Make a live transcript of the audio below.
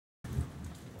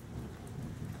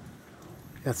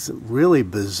That's really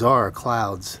bizarre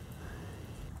clouds.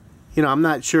 You know, I'm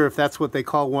not sure if that's what they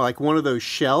call like one of those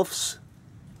shelves.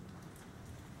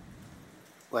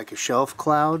 Like a shelf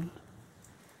cloud.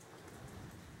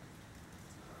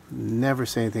 Never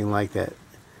seen anything like that.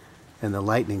 And the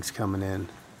lightning's coming in.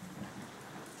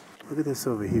 Look at this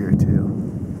over here too.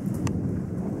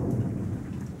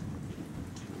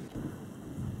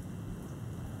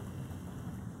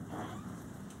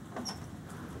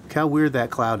 Look how weird that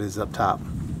cloud is up top.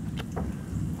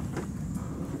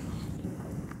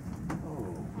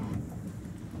 Oh.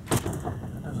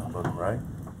 That doesn't look right.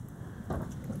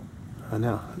 I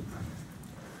know.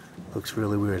 Looks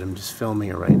really weird. I'm just filming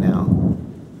it right now.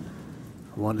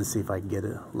 I wanted to see if I could get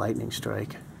a lightning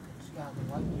strike.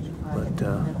 But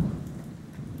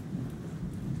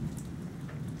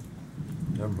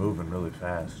they're moving really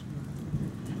fast.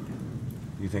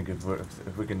 You think if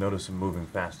we can notice them moving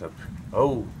fast up,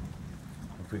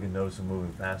 if we can notice them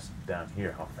moving fast down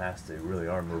here, how fast they really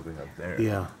are moving up there.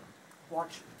 Yeah.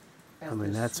 Watch. I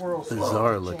mean, that's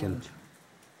bizarre looking.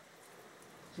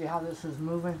 See how this is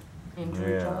moving into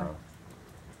each Yeah. other?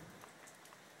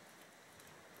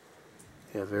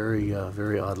 Yeah,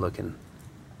 very odd looking.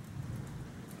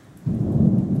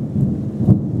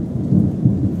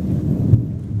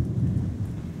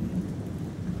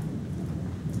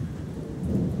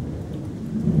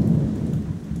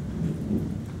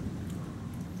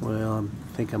 Well,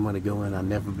 I think I'm going to go in. I've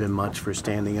never been much for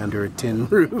standing under a tin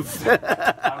roof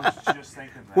I was just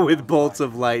thinking that. with bolts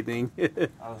of lightning.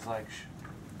 I was like,